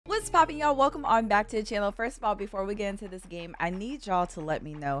What's poppin', y'all? Welcome on back to the channel. First of all, before we get into this game, I need y'all to let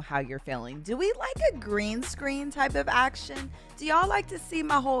me know how you're feeling. Do we like a green screen type of action? Do y'all like to see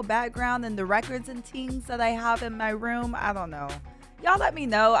my whole background and the records and things that I have in my room? I don't know. Y'all let me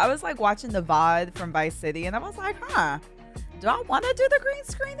know. I was like watching the VOD from Vice City and I was like, do I want to do the green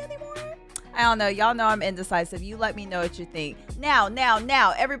screen anymore? I don't know. Y'all know I'm indecisive. You let me know what you think. Now,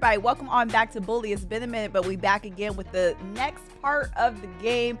 everybody, welcome on back to Bully. It's been a minute, but we back again with the next part of the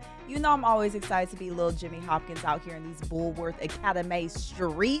game. You know I'm always excited to be little Jimmy Hopkins out here in these Bulworth Academy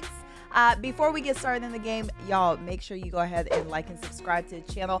streets. Before we get started in the game, y'all make sure you go ahead and like and subscribe to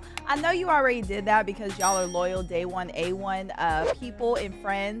the channel. I know you already did that because y'all are loyal day one A1 people and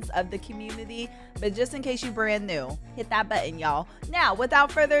friends of the community, but just in case you brand new, hit that button, y'all. Now without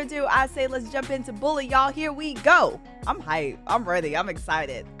further ado, I say let's jump into Bully, y'all. Here we go. I'm hyped, I'm ready, I'm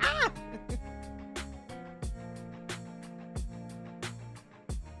excited.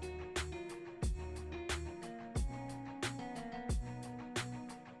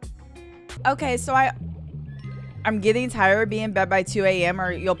 Okay, so I'm getting tired of being in bed by 2 a.m.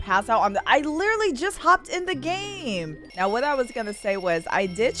 or you'll pass out on I literally just hopped in the game. Now, what I was gonna say was I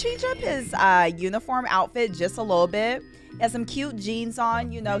did change up his uniform outfit just a little bit. He has some cute jeans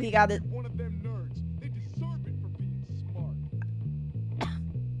on, you know, he got it.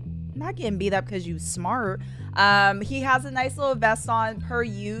 Not getting beat up because you smart. He has a nice little vest on per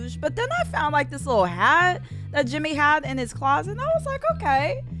usual, but then I found like this little hat that Jimmy had in his closet and I was like,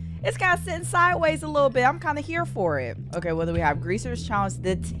 okay. It's kind of sitting sideways a little bit. I'm kind of here for it. Okay, what do we have? Greasers Challenge,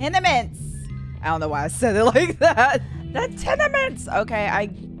 the Tenements. I don't know why I said it like that. The Tenements. Okay, I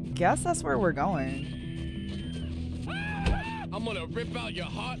guess that's where we're going. I'm gonna rip out your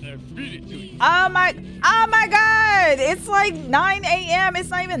heart and feed it to you. Oh my God. It's like 9 a.m.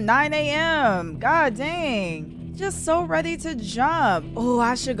 It's not even 9 a.m. God dang. Just so ready to jump. Oh,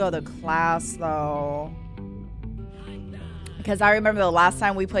 I should go to class though. Because I remember the last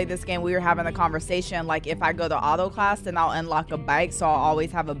time we played this game, we were having a conversation, like if I go to auto class, then I'll unlock a bike, so I'll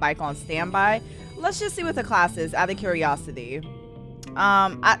always have a bike on standby. Let's just see what the class is, out of curiosity.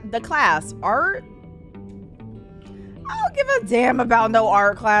 The class, art? I don't give a damn about no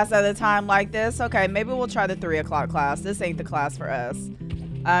art class at a time like this. Okay, maybe we'll try the 3 o'clock class. This ain't the class for us.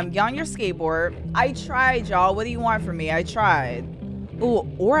 Get on your skateboard. I tried, y'all. What do you want from me? I tried.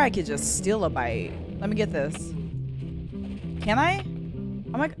 Ooh, or I could just steal a bike. Let me get this. Can I?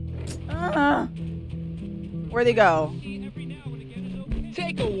 Oh my God. Where'd he go?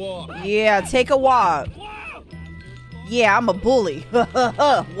 Take a walk. Yeah, take a walk. Yeah, I'm a bully.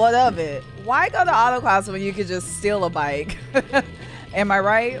 What of it? Why go to auto class when you could just steal a bike? Am I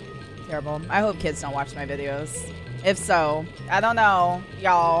right? Terrible. I hope kids don't watch my videos. If so, I don't know,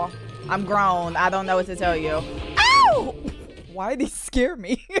 y'all. I'm grown. I don't know what to tell you. Ow! Why did he scare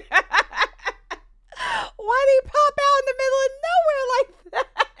me? Why did he pop out in the middle of nowhere like that?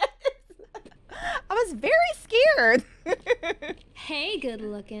 I was very scared. Hey, good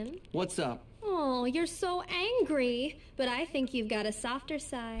looking. What's up? Oh, you're so angry. But I think you've got a softer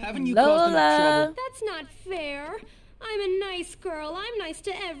side. Haven't you caused enough trouble? That's not fair. I'm a nice girl. I'm nice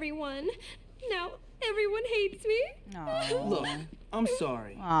to everyone. Now, everyone hates me. Oh. Look, I'm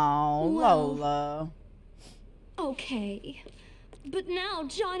sorry. Oh, Lola. Okay. But now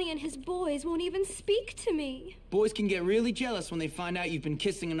Johnny and his boys won't even speak to me. Boys can get really jealous when they find out you've been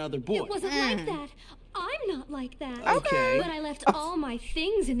kissing another boy. It wasn't like that. I'm not like that. Okay. But I left all my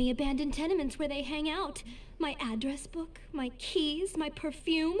things in the abandoned tenements where they hang out. My address book, my keys, my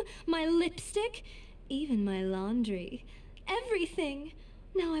perfume, my lipstick, even my laundry. Everything.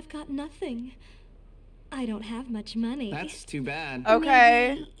 Now I've got nothing. I don't have much money. That's too bad.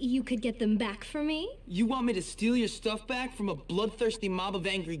 Okay. Maybe you could get them back for me? You want me to steal your stuff back from a bloodthirsty mob of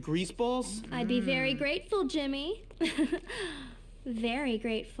angry greaseballs? I'd be very grateful, Jimmy. Very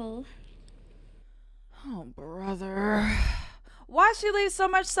grateful. Oh, brother. Why'd she leave so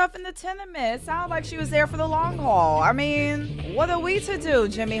much stuff in the tenement? It sounded like she was there for the long haul. I mean, what are we to do,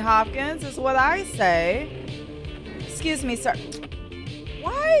 Jimmy Hopkins, is what I say. Excuse me, sir.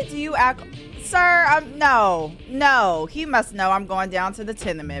 Why do you act... Sir, no, he must know I'm going down to the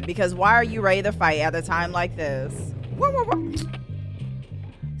tenement because why are you ready to fight at a time like this?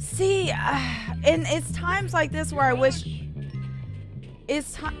 See, and it's times like this where I wish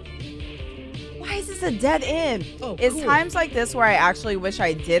it's time. Why is this a dead end? Oh, it's cool. Times like this where I actually wish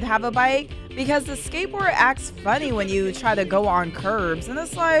I did have a bike because the skateboard acts funny when you try to go on curbs and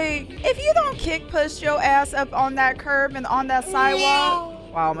it's like if you don't kick push your ass up on that curb and on that sidewalk.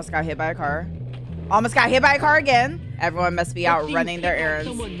 Wow, I almost got hit by a car. Almost got hit by a car again. Everyone must be out running their errands.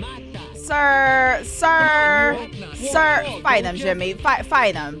 Sir. Fight him, Jimmy.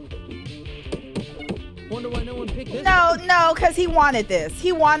 Fight him. Wonder why no one picked this. No, because he wanted this.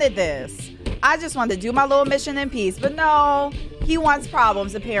 He wanted this. I just wanted to do my little mission in peace, but no, he wants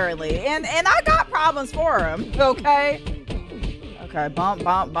problems apparently, and I got problems for him. Okay. Okay. Bump.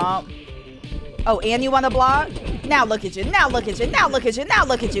 Oh, and you want to block? Now look at you. Now look at you. Get.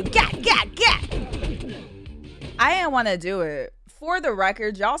 I didn't want to do it. For the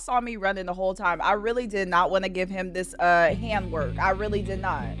record, y'all saw me running the whole time. I really did not want to give him this handwork. I really did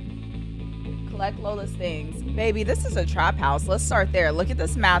not. Collect Lola's things. Baby, this is a trap house. Let's start there. Look at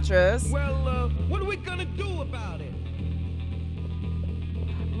this mattress. Well, what are we gonna do about it?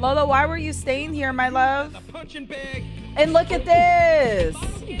 Lola, why were you staying here, my love? The punching bag. And look at this.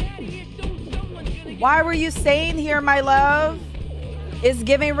 Why were you staying here, my love? It's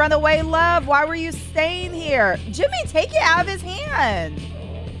giving runaway love. Why were you staying here? Jimmy, take it out of his hand.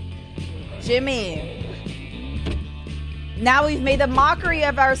 Jimmy. Now we've made a mockery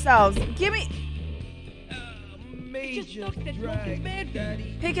of ourselves. Give me. Pick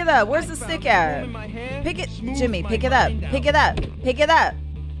it up. Where's the stick at? Pick it. Jimmy, pick it up. Pick it up.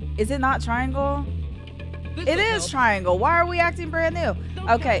 Is it not triangle? It is triangle. Why are we acting brand new?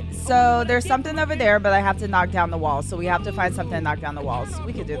 Okay, so there's something over there, but I have to knock down the walls. So we have to find something to knock down the walls.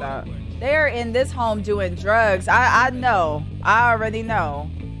 We could do that. They're in this home doing drugs. I know. I already know.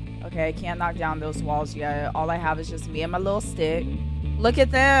 Okay, I can't knock down those walls yet. All I have is just me and my little stick. Look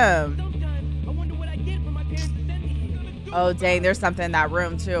at them. Oh, dang, there's something in that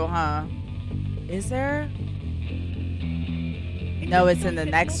room too, huh? Is there? No, it's in the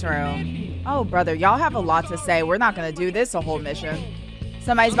next room. Oh, brother, y'all have a lot to say. We're not going to do this a whole mission.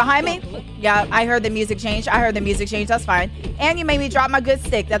 Somebody's behind me? Yeah, I heard the music change. That's fine. And you made me drop my good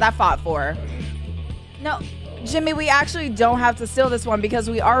stick that I fought for. No, Jimmy, we actually don't have to steal this one because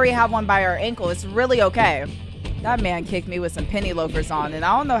we already have one by our ankle. It's really okay. That man kicked me with some penny loafers on, and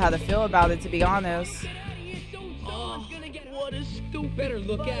I don't know how to feel about it, to be honest. Better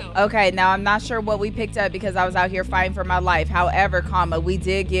look out. Okay, now I'm not sure what we picked up because I was out here fighting for my life. However, we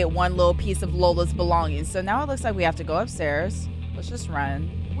did get one little piece of Lola's belongings. So now it looks like we have to go upstairs. Let's just run.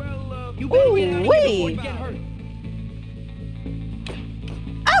 Well, you better get hurt.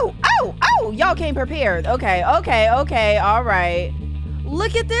 Oh, y'all came prepared. Okay, all right.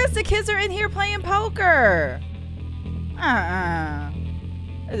 Look at this. The kids are in here playing poker.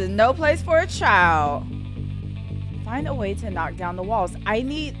 There's no place for a child. Find a way to knock down the walls. I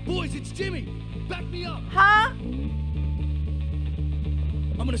need... Boys, it's Jimmy. Back me up. Huh? I'm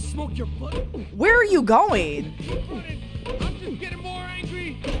gonna smoke your butt. Where are you going? I'm just getting more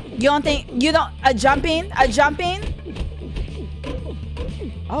angry. A jumping?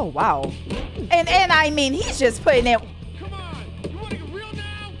 Oh, wow. And I mean, he's just putting it... Come on. You wanna get real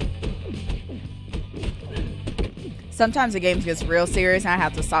now? Sometimes the game gets real serious and I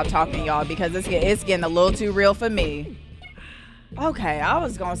have to stop talking, y'all, because it's getting a little too real for me. Okay, I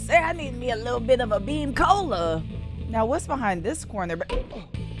was gonna say I need me a little bit of a beam cola. Now, what's behind this corner?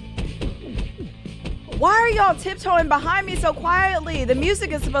 Why are y'all tiptoeing behind me so quietly? The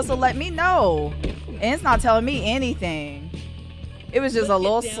music is supposed to let me know. And it's not telling me anything. It was just a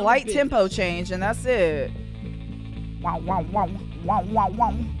little slight tempo change, and that's it. Wow, wow, wow. Wow, wow,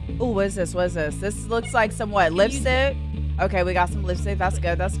 wow. Ooh, what is this? This looks like some what? Lipstick? Okay, we got some lipstick. That's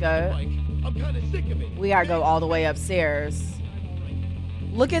good. I'm kind of sick of it. We gotta go all the way upstairs.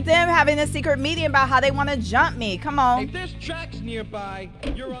 Look at them having a secret meeting about how they want to jump me. Come on. If there's tracks nearby,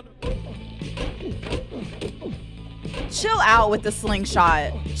 you're on the... Chill out with the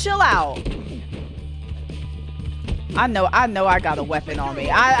slingshot. Chill out. I know I got a weapon on me.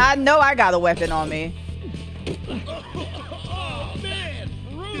 I know I got a weapon on me.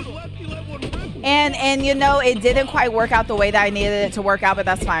 And you know, it didn't quite work out the way that I needed it to work out, but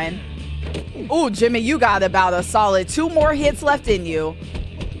that's fine. Ooh, Jimmy, you got about a solid 2 more hits left in you.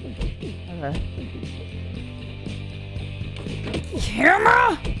 Okay.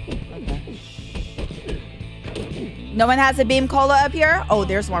 Camera? Okay. No one has a beam cola up here? Oh,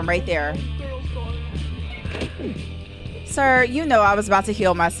 there's one right there. Sir, you know I was about to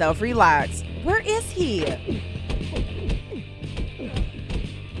heal myself. Relax. Where is he?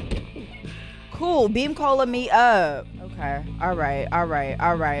 Cool. Beam cola me up. Okay. All right.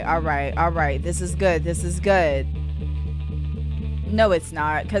 This is good. No, it's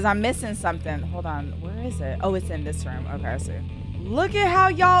not, because I'm missing something. Hold on. Where is it? Oh, it's in this room. Okay, I see. Look at how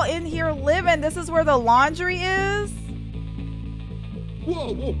y'all in here living. This is where the laundry is.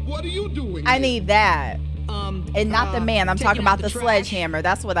 Whoa, what are you doing? I need that. And not the man. I'm talking about the sledgehammer.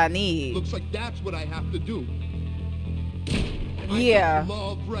 That's what I need. Looks like that's what I have to do. Yeah. I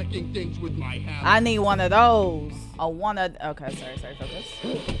love wrecking things with my hammer. I need one of those. Okay, sorry, focus.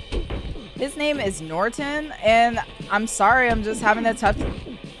 His name is Norton, and I'm sorry, I'm just having a tough...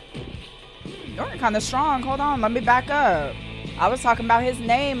 Norton kind of strong. Hold on, let me back up. I was talking about his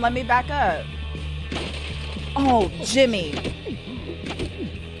name. Let me back up. Oh, Jimmy.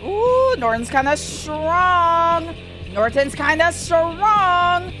 Ooh, Norton's kind of strong. Norton's kind of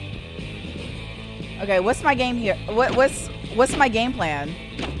strong. Okay, what's my game here? What's my game plan?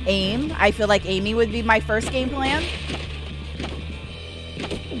 Aim. I feel like aiming would be my first game plan.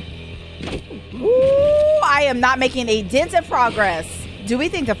 Ooh, I am not making a dent of progress. Do we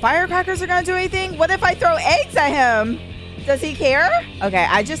think the firecrackers are gonna do anything? What if I throw eggs at him? Does he care? Okay,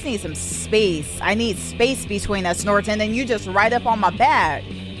 I just need some space. I need space between us, Norton, and you just right up on my back.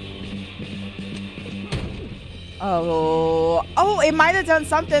 Oh, it might have done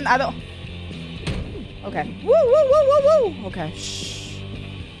something. I don't... Okay. Woo. Okay, shh.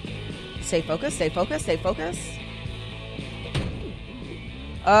 Stay focused. Do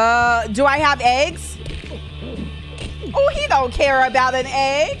I have eggs? Oh, he don't care about an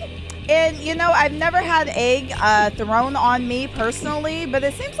egg. And, you know, I've never had egg thrown on me personally, but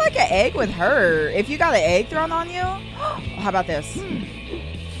it seems like an egg would hurt. If you got an egg thrown on you, how about this?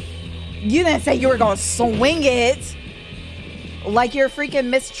 You didn't say you were going to swing it like you're freaking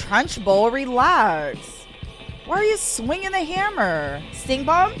Miss Trunchbull. Relax. Why are you swinging the hammer? Sting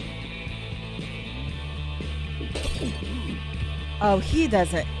bomb? Oh, he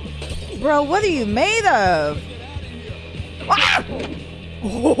doesn't. Bro, what are you made of? Ah!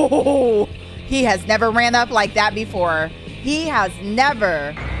 Oh, he has never ran up like that before. He has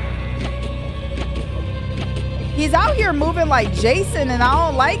never. He's out here moving like Jason, and I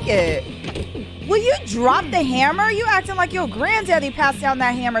don't like it. Will you drop the hammer? You acting like your granddaddy passed down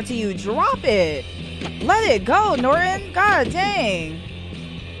that hammer to you. Drop it. Let it go, Norton. God dang.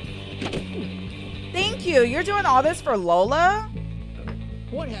 Thank you. You're doing all this for Lola?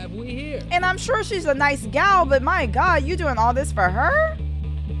 What have we here? And I'm sure she's a nice gal, but my God, you doing all this for her?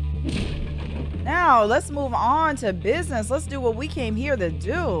 Now, let's move on to business. Let's do what we came here to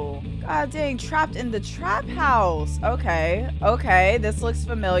do. God dang, trapped in the trap house. Okay, this looks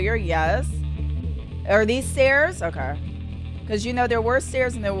familiar, yes. Are these stairs? Okay. Because, you know, there were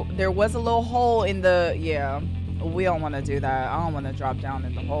stairs and there was a little hole in the... Yeah, we don't want to do that. I don't want to drop down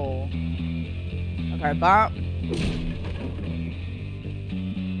in the hole. Okay, bump.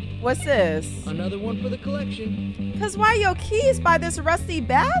 What's this? Another one for the collection. Because why your keys by this rusty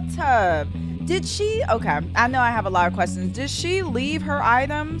bathtub? Did she... Okay, I know I have a lot of questions. Did she leave her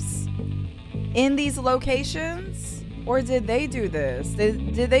items in these locations? Or did they do this?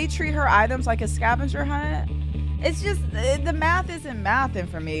 Did they treat her items like a scavenger hunt? It's just... The math isn't mathing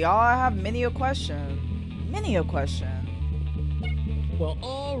for me, y'all. I have many a question. Well,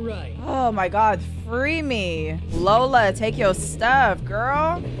 all right. Oh my God, free me. Lola, take your stuff,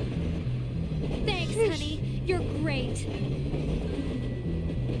 girl. Thanks, honey. You're great.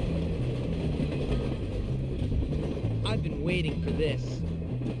 I've been waiting for this.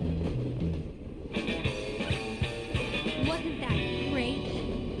 Wasn't that great?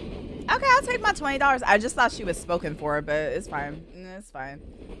 Okay, I'll take my $20. I just thought she was spoken for, but it's fine. It's fine.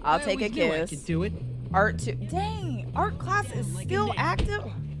 I'll take a kiss. I could do it. Art too. Dang, art class is still active.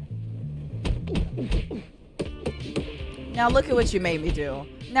 Now look at what you made me do.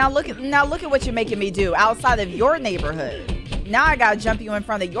 Now look at what you're making me do outside of your neighborhood. Now I gotta jump you in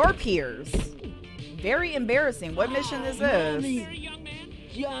front of your peers. Very embarrassing. What mission is this?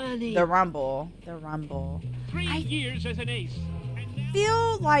 Johnny. The Rumble. 3 years as an ace.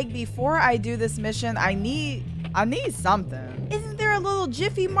 Feel like before I do this mission, I need something. Isn't there a little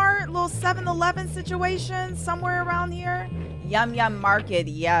Jiffy Mart, little 7-Eleven situation somewhere around here? Yum Yum Market,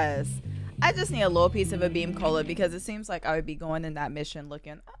 yes. I just need a little piece of a beam cola because it seems like I would be going in that mission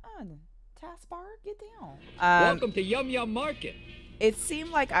looking, taskbar, get down. Welcome to Yum Yum Market. It seemed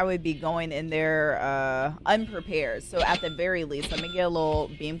like I would be going in there unprepared. So at the very least, let me get a little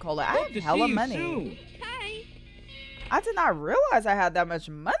beam cola. I have hella money. Soon. Hi. I did not realize I had that much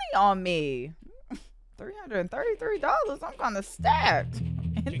money on me. $333. I'm kind of stacked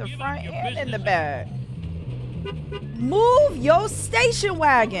in the front and in the back. Move your station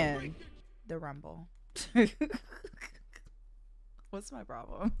wagon. The Rumble. What's my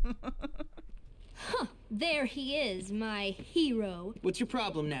problem? Huh, there he is, my hero. What's your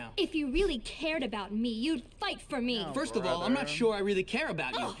problem now? If you really cared about me, you'd fight for me. First of all, I'm not sure I really care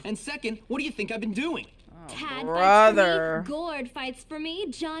about you. And second, what do you think I've been doing? Tad brother. fights for me. Gord fights for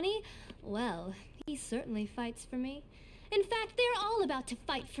me. Johnny, well, he certainly fights for me. In fact, they're all about to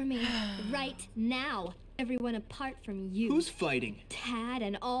fight for me right now. everyone apart from you. Who's fighting? Tad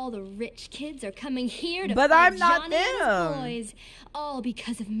and all the rich kids are coming here to But fight I'm not Johnny and his them. boys. All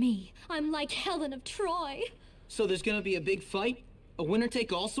because of me. I'm like Helen of Troy. So there's gonna be a big fight? A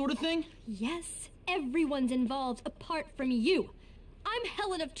winner-take-all sort of thing? Yes, everyone's involved apart from you. I'm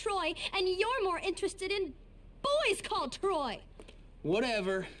Helen of Troy, and you're more interested in boys called Troy.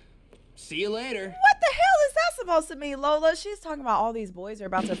 Whatever. See you later. What the hell is that supposed to mean, Lola? She's talking about all these boys are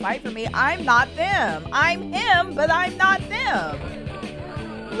about to fight for me. I'm not them. I'm him, but I'm not them.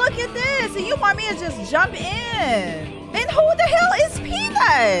 Look at this. And you want me to just jump in. And who the hell is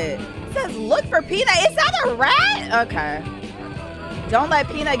Peanut? It says look for Peanut. Is that a rat? Okay. Don't let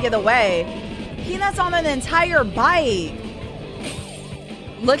Peanut get away. Peanut's on an entire bike.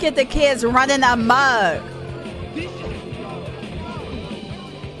 Look at the kids running amok.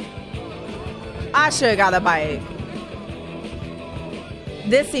 I should have got a bike.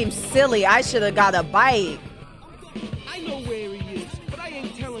 This seems silly. I should have got a bike. I know where he is, but I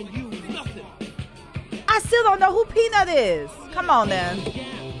ain't telling you nothing. I still don't know who Peanut is. Come on then.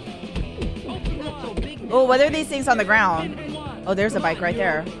 Oh, what are these things on the ground? Oh, there's a bike right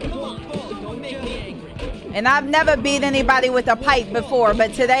there. And I've never beat anybody with a pipe before,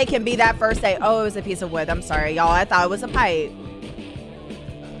 but today can be that first day. Oh, it was a piece of wood. I'm sorry, y'all. I thought it was a pipe.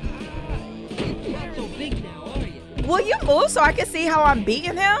 Will you move so I can see how I'm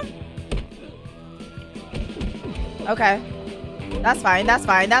beating him? Okay. That's fine. That's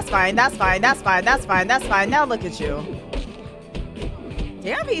fine. That's fine. That's fine. That's fine. That's fine. That's fine. Now look at you.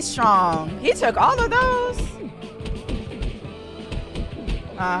 Damn, he's strong. He took all of those.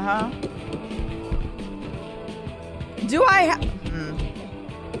 Uh-huh. Do I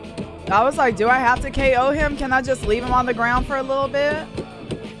I was like, do I have to KO him? Can I just leave him on the ground for a little bit?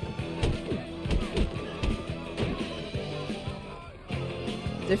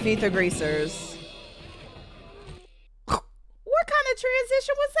 Defeat the greasers. What kind of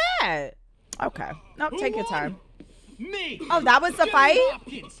transition was that? Okay. Nope, take your time. Me. Oh, that was the Jimmy fight?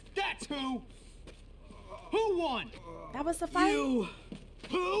 Hopkins. That's who. Who won? That was the fight? You.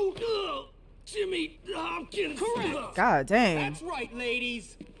 Who? Jimmy Hopkins. Correct. God dang. That's right,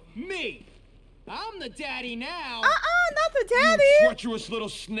 ladies. Me. I'm the daddy now. Not the daddy. You treacherous little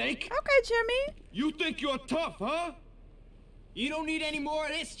snake. Okay, Jimmy. You think you're tough, huh? You don't need any more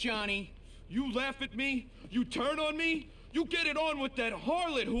of this, Johnny. You laugh at me? You turn on me? You get it on with that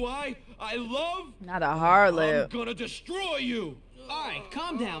harlot who I love? Not a harlot. I'm gonna destroy you. All right,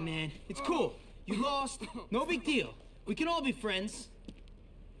 calm down, man. It's cool. You lost. No big deal. We can all be friends.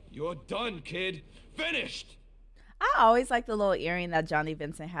 You're done, kid. Finished. I always like the little earring that Johnny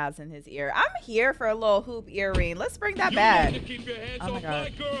Vincent has in his ear. I'm here for a little hoop earring. Let's bring that back. You need to keep your hands Oh my off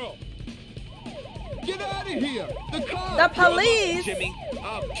God. my girl. Get out of here. The car. The police. Jimmy,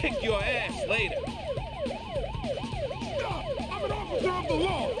 I'll kick your ass later. Stop. I'm an officer of the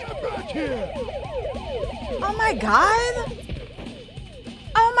law. Get back here. Oh my God.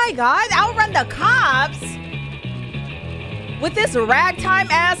 Oh my God. Outrun the cops. With this ragtime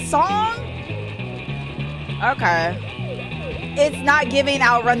ass song? Okay. It's not giving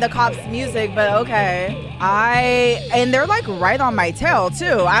Outrun the Cops music, but okay. And they're like right on my tail too.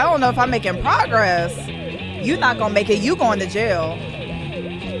 I don't know if I'm making progress. You not gonna make it, you going to jail.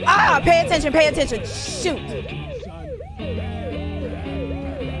 Ah, pay attention, pay attention. Shoot.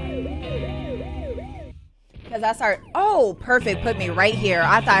 Because I start, oh, perfect, put me right here.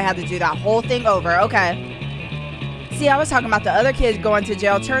 I thought I had to do that whole thing over, okay. See, I was talking about the other kids going to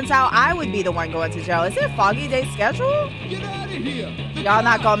jail. Turns out I would be the one going to jail. Is it Foggy Day schedule? Get out of here. Y'all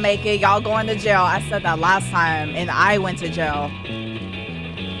not gonna make it. Y'all going to jail. I said that last time, and I went to jail.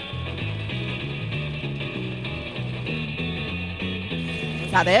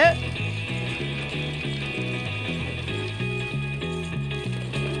 Is that it?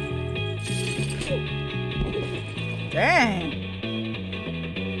 Dang.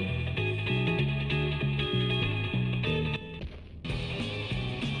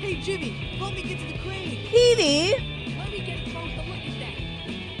 Hey, Jimmy, help me get to the crane. Petey. Let me get a closer look at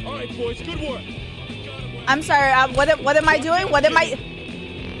that. All right, boys, good work. I'm sorry. What am I doing? What am I?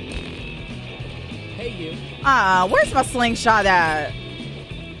 Hey, you. Where's my slingshot at?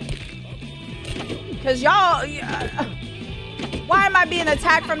 Cause y'all, why am I being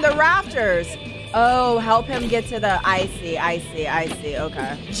attacked from the rafters? Oh, help him get to the. I see.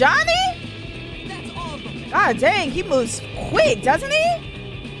 Okay, Johnny. That's awesome. God dang, he moves quick, doesn't he?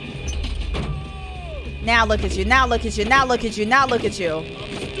 Now look at you. Now look at you. Now look at you. Now look at you.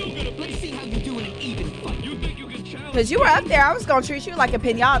 Let's see how you do in an even fight. You think you can challenge? Cause you were up there, I was gonna treat you like a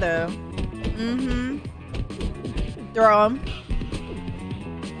pinata. Mm-hmm. Throw him.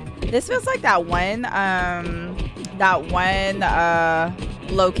 This feels like that one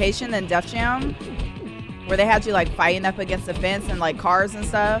location in Def Jam where they had you like fighting up against the fence and like cars and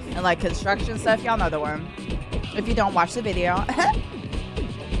stuff and like construction stuff. Y'all know the one. If you don't watch the video.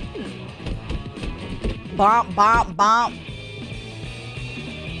 Bomp, bomp, bomp.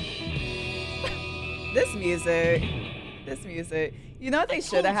 This music. You know what they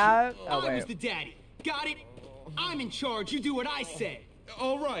should have had? Oh, I was the daddy. Got it? I'm in charge. You do what I say.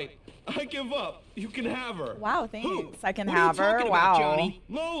 All right, I give up. You can have her. Wow, thanks. Who? I can What are you have her. talking about, Wow. Johnny?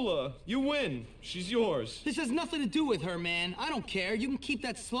 Lola, you win. She's yours. This has nothing to do with her, man. I don't care. You can keep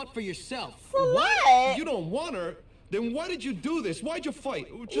that slut for yourself. What? You don't want her? Then why did you do this? Why'd you fight?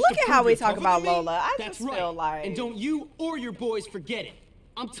 Just Look to at how prove we you're talk tougher about than me? Lola. I That's just right. feel like. And don't you or your boys forget it.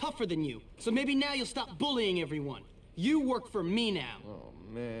 I'm tougher than you. So maybe now you'll stop bullying everyone. You work for me now. Oh,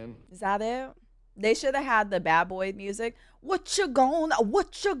 man. Is that it? They should have had the bad boy music. What you gon',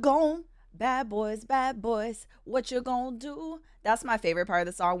 bad boys, what you gon' do? That's my favorite part of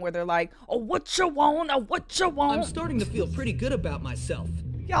the song where they're like, oh, what you want, I'm starting to feel pretty good about myself.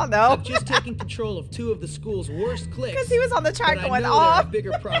 Y'all know. I've just taken control of 2 of the school's worst cliques. Because he was on the track but I going know there are off.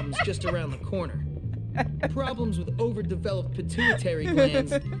 bigger problems just around the corner. Problems with overdeveloped pituitary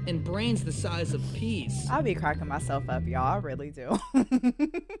glands and brains the size of peas. I'll be cracking myself up, y'all. I really do.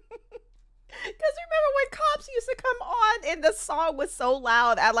 Because remember when cops used to come on and the song was so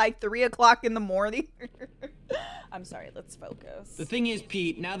loud at like 3 o'clock in the morning? I'm sorry, let's focus. The thing is,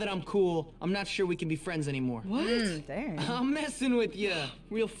 Pete, now that I'm cool, I'm not sure we can be friends anymore. What? Dang. I'm messing with you.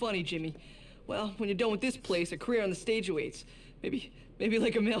 Real funny, Jimmy. Well, when you're done with this place, a career on the stage awaits. Maybe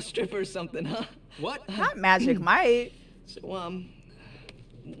like a male stripper or something, huh? What? Not Magic Mike. So,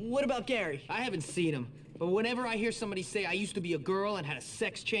 what about Gary? I haven't seen him. But whenever I hear somebody say I used to be a girl and had a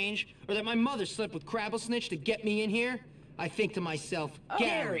sex change, or that my mother slept with Crabblesnitch to get me in here, I think to myself,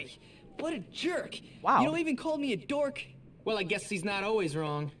 Gary. What a jerk. Wow. You don't even call me a dork. Well, I guess he's not always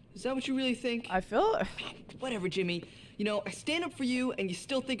wrong. Is that what you really think? I feel... Whatever, Jimmy. You know, I stand up for you and you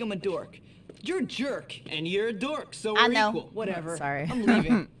still think I'm a dork. You're a jerk. And you're a dork, so I we're know. equal. Whatever. Sorry. I'm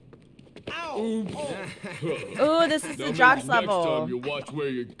leaving. Ow! Ooh, this is the jocks Next level. time you watch where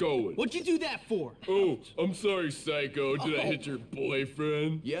you're going. What'd you do that for? Oh, I'm sorry, Psycho. Did I hit your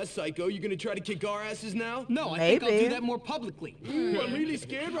boyfriend? Yeah, Psycho, you gonna try to kick our asses now? No, I think I'll Maybe. do that more publicly. I'm really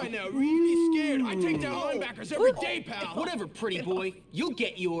scared right now, really scared. I take down linebackers every day, pal. Whatever, pretty boy. You'll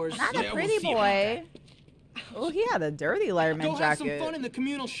get yours. Not Yeah, a we'll pretty see about boy. Oh, he had a dirty Letterman Go have jacket. some fun in the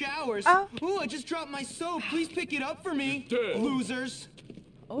communal showers. Oh. Ooh, I just dropped my soap. Please pick it up for me. Damn. Losers.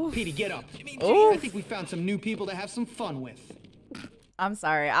 Oof. Petey, get up. Oof. I think we found some new people to have some fun with. I'm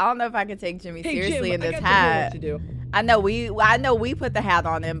sorry. I don't know if I can take Jimmy Hey, seriously Jim, in this I got hat. some homework to do. I know we put the hat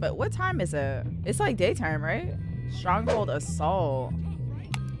on him, but what time is it? It's like daytime, right? Stronghold assault.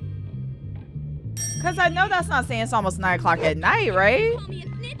 Cause I know that's not saying it's almost 9 o'clock at night, right?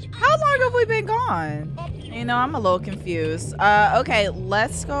 How long have we been gone? You know, I'm a little confused. Okay,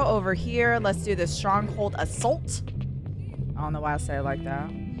 let's go over here. Let's do the stronghold assault. I don't know why I say it like that.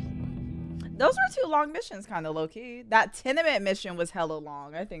 Those were 2 long missions, kind of low key. That tenement mission was hella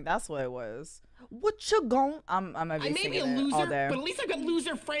long. I think that's what it was. What you gon'? I'm gonna be I may be a singing it all loser, day. but at least I've got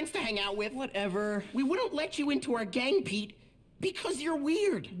loser friends to hang out with. Whatever. We wouldn't let you into our gang, Pete, because you're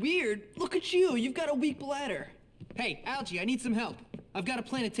weird. Weird. Look at you. You've got a weak bladder. Hey, Algie, I need some help. I've got a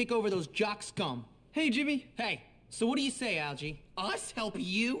plan to take over those jock scum. Hey, Jimmy. Hey, so what do you say, Algie? Us help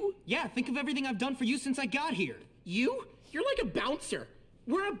you? Yeah, think of everything I've done for you since I got here. You? You're like a bouncer.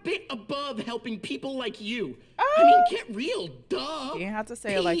 We're a bit above helping people like you. I mean, get real, duh. You didn't have to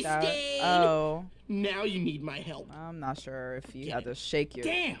say it like that. Pea-stain. Oh, Now you need my help. I'm not sure if you had to shake your.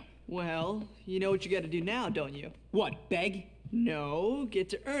 Damn! Well, you know what you got to do now, don't you? What, beg? No, get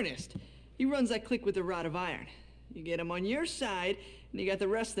to Ernest. He runs that clique with the rod of iron. You get him on your side, and you got the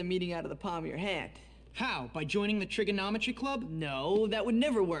rest of them eating out of the palm of your hand. How? By joining the trigonometry club? No, that would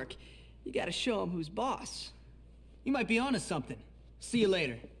never work. You got to show him who's boss. You might be onto something. See you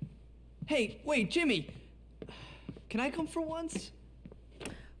later. Hey, wait, Jimmy. Can I come for once?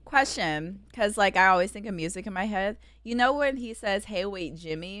 Question, because like I always think of music in my head. You know when he says, "Hey, wait,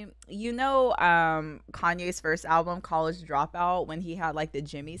 Jimmy." You know, Kanye's first album, College Dropout, when he had like the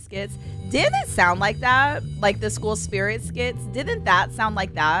Jimmy skits. Didn't it sound like that? Like the school spirit skits. Didn't that sound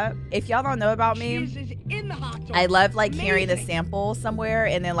like that? If y'all don't know about me, I love like hearing a sample somewhere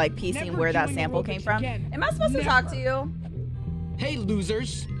and then like piecing where that sample came from. Am I supposed to talk to you? Hey,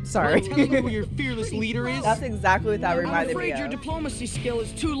 losers. Sorry. Wanna tell me who your fearless leader is? That's exactly what that reminded me your of. diplomacy skill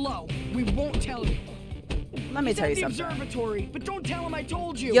is too low. We won't tell you. Let me tell you He's at the something. observatory, but don't tell him I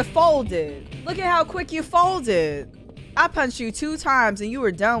told you. You folded. Look at how quick you folded. I punched you 2 times and you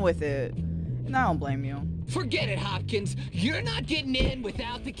were done with it. And I don't blame you. Forget it, Hopkins. You're not getting in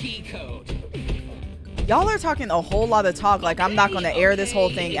without the key code. Y'all are talking a whole lot of talk like I'm not going to air this whole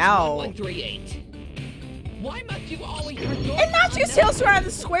thing out. 1138. Why must you always And not you still trying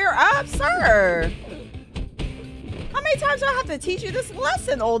to square up, sir. How many times do I have to teach you this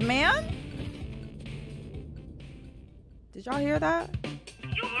lesson, old man? Did y'all hear that?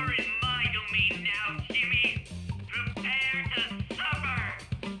 You're in my domain now, Jimmy. Prepare to suffer.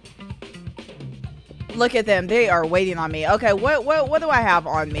 Look at them. They are waiting on me. Okay, what do I have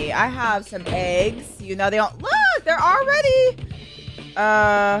on me? I have some eggs. You know they don't look, they're already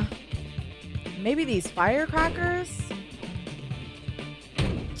maybe these firecrackers?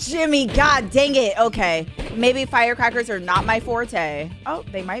 Jimmy, god dang it. Okay. Maybe firecrackers are not my forte. Oh,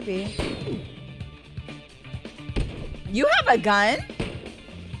 they might be. You have a gun?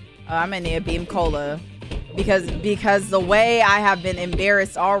 Oh, I'm gonna need a beam cola. Because the way I have been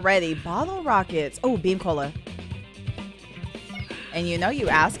embarrassed already. Bottle rockets. Oh, beam cola. And you know you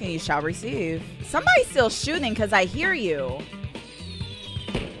ask and you shall receive. Somebody's still shooting because I hear you.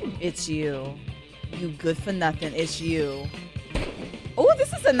 It's you. You good for nothing. It's you. Oh,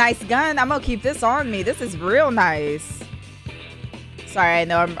 this is a nice gun. I'm gonna keep this on me. This is real nice. Sorry, I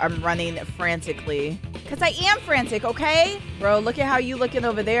know I'm running frantically. Because I am frantic, okay? Bro, look at how you looking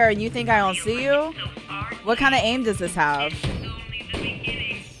over there and you think I don't see you? What kind of aim does this have?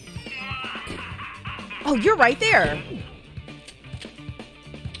 Oh, you're right there.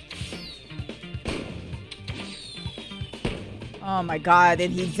 Oh my god,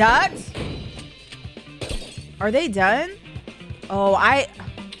 and he ducked? Are they done? Oh,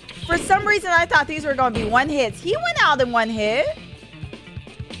 for some reason I thought these were gonna be one hits. He went out in one hit.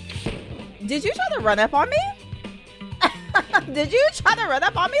 Did you try to run up on me? Did you try to run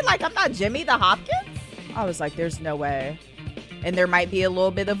up on me like I'm not Jimmy the Hopkins? I was like, there's no way. And there might be a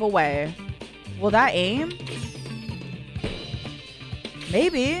little bit of a way. Will that aim?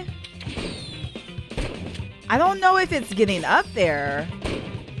 Maybe. I don't know if it's getting up there.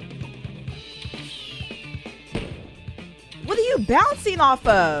 What are you bouncing off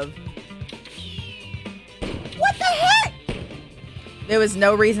of? What the heck? There was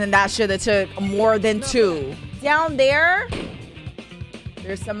no reason that should have took more than 2. Down there?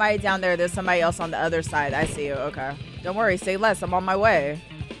 There's somebody down there. There's somebody else on the other side. I see you. Okay. Don't worry. Say less. I'm on my way.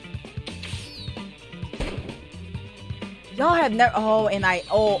 Y'all have never... Oh, and I...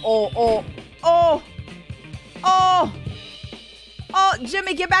 Oh,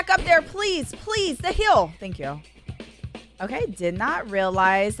 Jimmy, get back up there, please. Please, the hill. Thank you. Okay, did not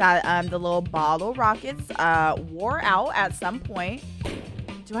realize that the little bottle rockets wore out at some point.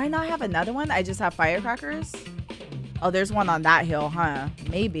 Do I not have another one? I just have firecrackers? Oh, there's one on that hill, huh?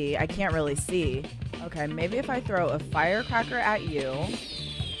 Maybe. I can't really see. Okay, maybe if I throw a firecracker at you.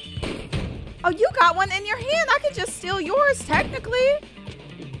 Oh, you got one in your hand. I could just steal yours, technically.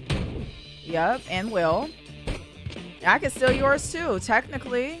 Yep, and will. I could steal yours too,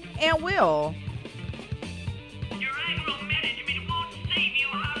 technically, and will. Your aggro management won't save you,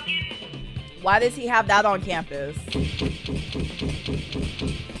 Hopkins. Why does he have that on campus? Get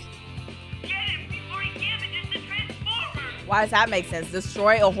him before he damages the transformer. Why does that make sense?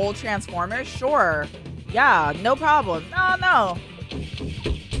 Destroy a whole transformer? Sure. Yeah, no problem. No.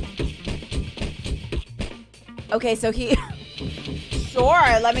 Okay, so he...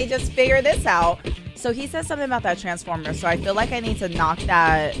 Sure, let me just figure this out. So he said something about that transformer, so I feel like I need to knock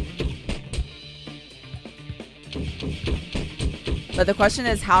that. But the question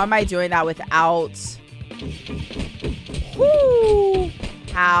is, how am I doing that without... Whoo!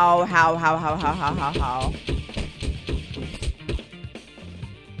 How?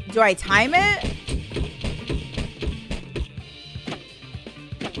 Do I time it?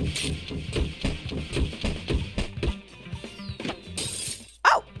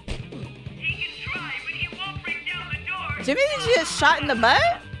 Oh! He can try, but he won't break down the door. Jimmy, did you get shot in the butt?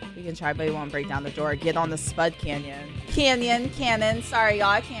 You can try, but he won't break down the door. Get on the Spud Canyon. Cannon. Sorry, y'all.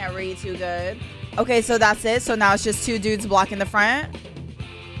 I can't read too good. Okay, so that's it. So now it's just 2 dudes blocking the front.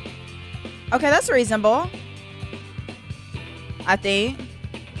 Okay, that's reasonable. I think.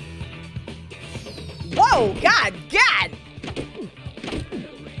 Whoa, God.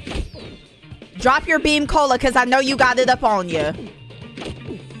 Drop your beam cola, because I know you got it up on you.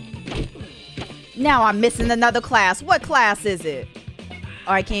 Now I'm missing another class. What class is it?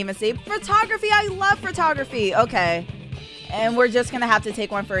 Oh, I can't even see. Photography. I love photography. Okay. And we're just going to have to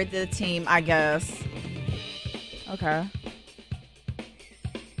take one for the team, I guess. Okay.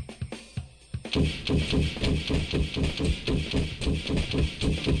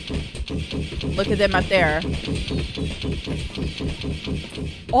 Look at them up there.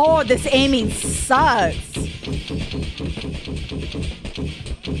 Oh, this aiming sucks.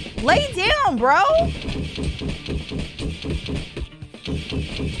 Lay down, bro.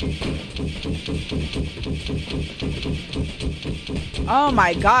 Oh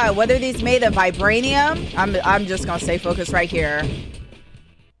my god, what are these made of? Vibranium? I'm just gonna stay focused right here.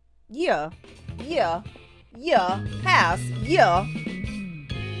 Yeah. Yeah. Yeah. Pass. Yeah.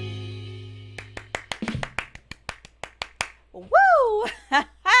 Woo!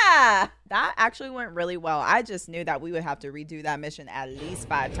 That actually went really well. I just knew that we would have to redo that mission at least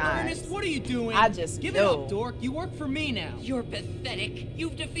 5 times. Ernest, what are you doing? I just Give knew. it up, dork. You work for me now. You're pathetic.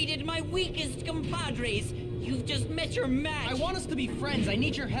 You've defeated my weakest compadres. You've just met your match. I want us to be friends. I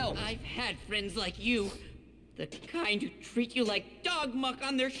need your help. I've had friends like you. The kind who treat you like dog muck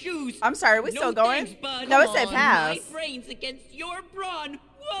on their shoes. I'm sorry, are we still going? Thanks, bud. No, it Come said on, pass. My brains against your brawn.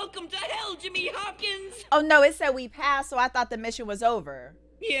 Welcome to hell, Jimmy Hopkins. Oh no, it said we passed, so I thought the mission was over.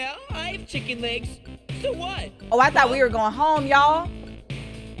 Yeah, I have chicken legs. So what? Oh, I thought we were going home, y'all.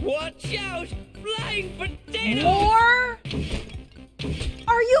 Watch out! Flying potatoes! More?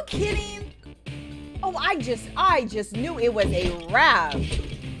 Are you kidding? Oh, I just knew it was a wrap.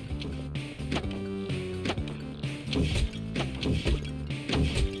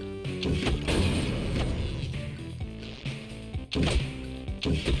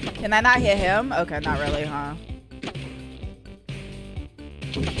 Can I not hit him? Okay, not really, huh?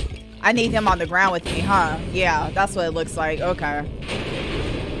 I need him on the ground with me, huh? Yeah, that's what it looks like. Okay.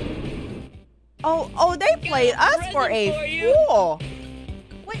 Oh, they played us for a fool.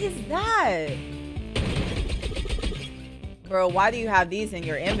 What is that? Bro, why do you have these in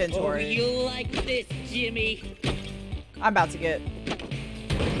your inventory? Oh, you like this, Jimmy? I'm about to get...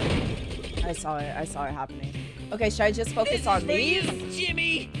 I saw it happening. Okay, should I just focus on these? You,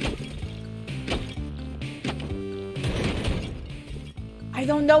 Jimmy! I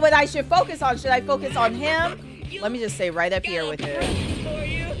don't know what I should focus on. Should I focus on him? Let me just stay right up here with it.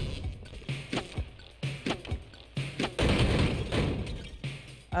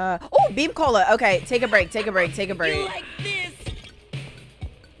 Oh, beam cola. Okay, take a break. Take a break. Take a break. You like this?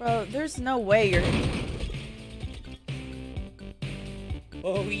 Bro, there's no way you're...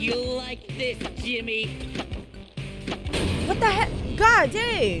 Oh, you like this, Jimmy? What the heck? God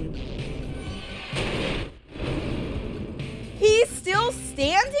dang. He's still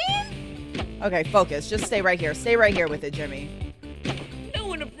standing? Okay, focus. Just stay right here. Stay right here with it, Jimmy. No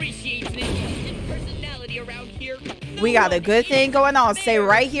one appreciates an interesting personality around here. We got a good thing going on. Stay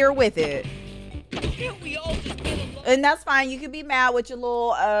right here with it. Can't we all just get along? And that's fine. You can be mad with your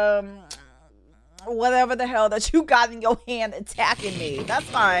little, whatever the hell that you got in your hand attacking me. That's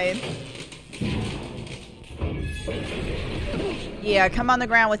fine. Yeah, come on the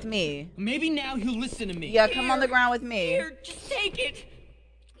ground with me. Maybe now he'll listen to me. Yeah, come on the ground with me. Here, just take it.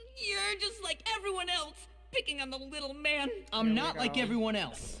 You're just like everyone else, picking on the little man. I'm not like everyone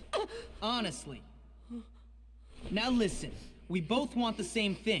else. Honestly. Now listen, we both want the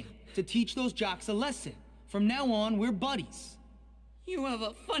same thing, to teach those jocks a lesson. From now on, we're buddies. You have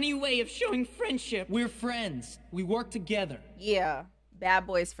a funny way of showing friendship. We're friends. We work together. Yeah, bad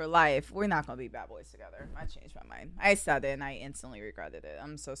boys for life. We're not gonna be bad boys together. I changed my mind. I said it and I instantly regretted it.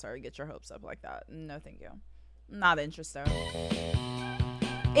 I'm so sorry. Get your hopes up like that. No, thank you. Not interested.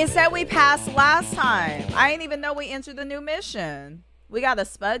 It said we passed last time. I didn't even know we entered the new mission. We got a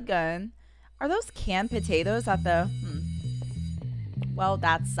spud gun. Are those canned potatoes at the... Well,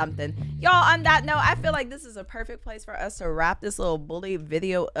 that's something. Y'all, on that note, I feel like this is a perfect place for us to wrap this little bully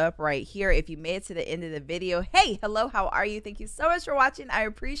video up right here. If you made it to the end of the video, hey, hello, how are you? Thank you so much for watching. I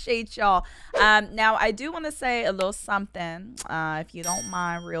appreciate y'all. Now, I do want to say a little something, if you don't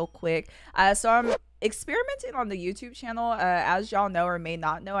mind, real quick. So I'm experimenting on the YouTube channel. As y'all know or may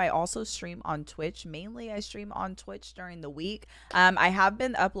not know, I also stream on Twitch. Mainly, I stream on Twitch during the week. I have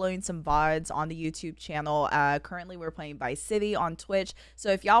been uploading some VODs on the YouTube channel. Currently, we're playing Vice City on Twitch. So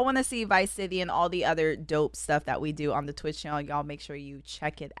if y'all want to see Vice City and all the other dope stuff that we do on the Twitch channel, y'all make sure you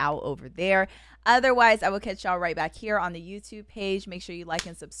check it out over there. Otherwise, I will catch y'all right back here on the YouTube page. Make sure you like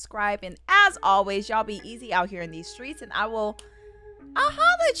and subscribe. And as always, y'all be easy out here in these streets, and I'll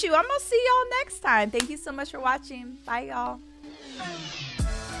holler at you. I'm gonna see y'all next time. Thank you so much for watching. Bye, y'all.